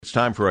It's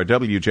time for our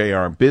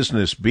WJR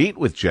Business Beat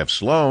with Jeff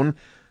Sloan,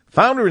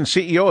 founder and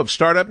CEO of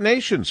Startup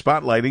Nation,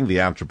 spotlighting the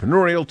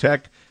entrepreneurial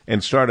tech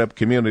and startup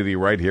community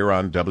right here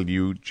on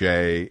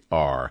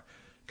WJR.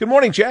 Good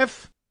morning,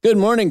 Jeff. Good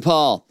morning,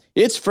 Paul.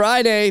 It's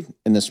Friday,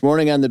 and this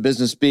morning on the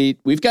Business Beat,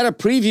 we've got a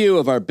preview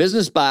of our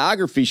business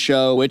biography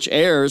show, which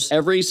airs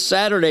every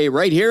Saturday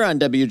right here on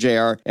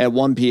WJR at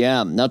 1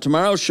 p.m. Now,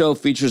 tomorrow's show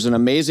features an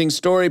amazing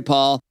story,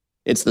 Paul.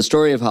 It's the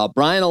story of how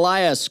Brian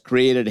Elias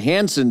created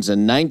Hanson's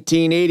in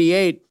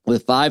 1988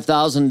 with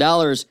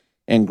 $5,000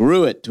 and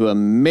grew it to a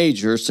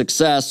major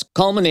success,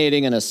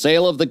 culminating in a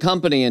sale of the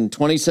company in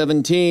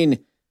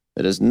 2017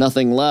 that is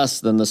nothing less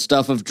than the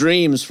stuff of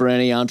dreams for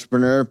any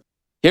entrepreneur.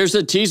 Here's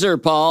a teaser,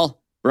 Paul.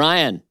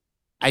 Brian.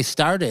 I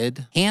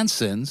started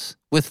Hanson's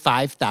with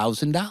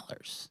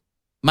 $5,000.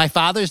 My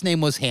father's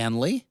name was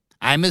Hanley.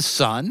 I'm his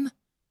son.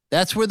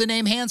 That's where the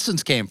name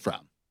Hanson's came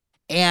from.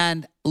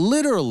 And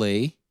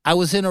literally, I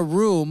was in a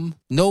room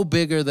no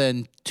bigger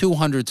than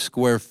 200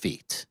 square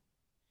feet.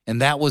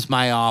 And that was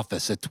my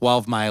office at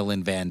 12 Mile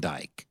in Van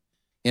Dyke,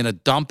 in a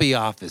dumpy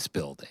office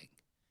building.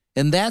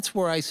 And that's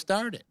where I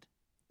started.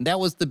 And that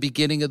was the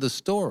beginning of the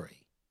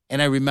story.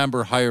 And I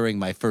remember hiring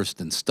my first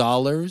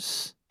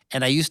installers.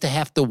 And I used to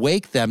have to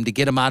wake them to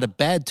get them out of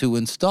bed to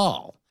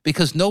install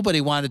because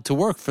nobody wanted to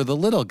work for the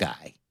little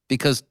guy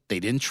because they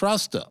didn't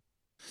trust him.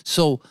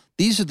 So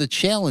these are the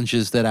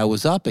challenges that I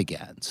was up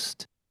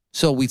against.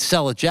 So we'd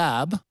sell a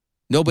job.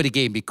 Nobody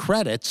gave me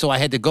credit. So I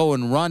had to go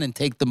and run and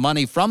take the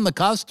money from the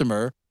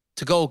customer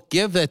to go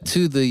give it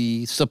to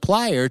the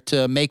supplier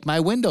to make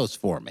my windows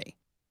for me.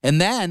 And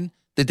then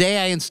the day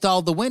I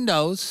installed the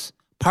windows,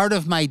 part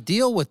of my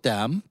deal with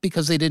them,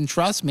 because they didn't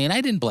trust me, and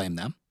I didn't blame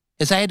them,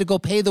 is I had to go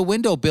pay the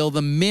window bill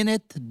the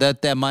minute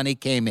that money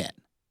came in.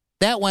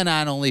 That went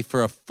on only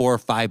for 4 or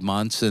 5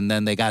 months, and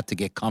then they got to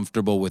get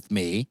comfortable with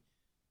me.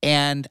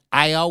 And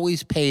I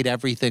always paid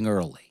everything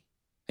early.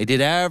 I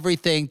did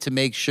everything to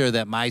make sure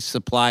that my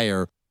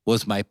supplier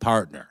was my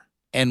partner.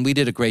 And we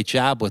did a great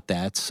job with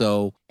that.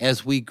 So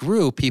as we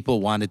grew, people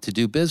wanted to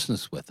do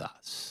business with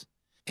us.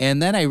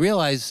 And then I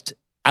realized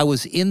I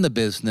was in the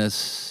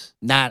business,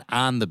 not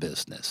on the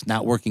business,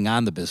 not working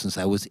on the business.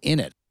 I was in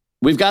it.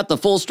 We've got the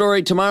full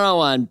story tomorrow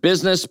on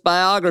Business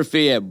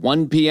Biography at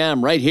 1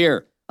 p.m. right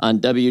here on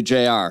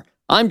WJR.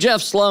 I'm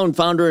Jeff Sloan,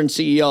 founder and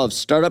CEO of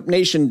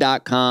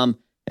StartupNation.com,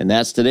 and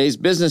that's today's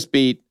Business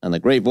Beat on the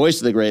great voice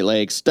of the Great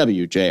Lakes,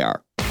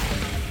 WJR.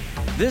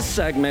 This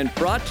segment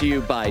brought to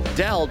you by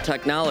Dell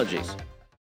Technologies.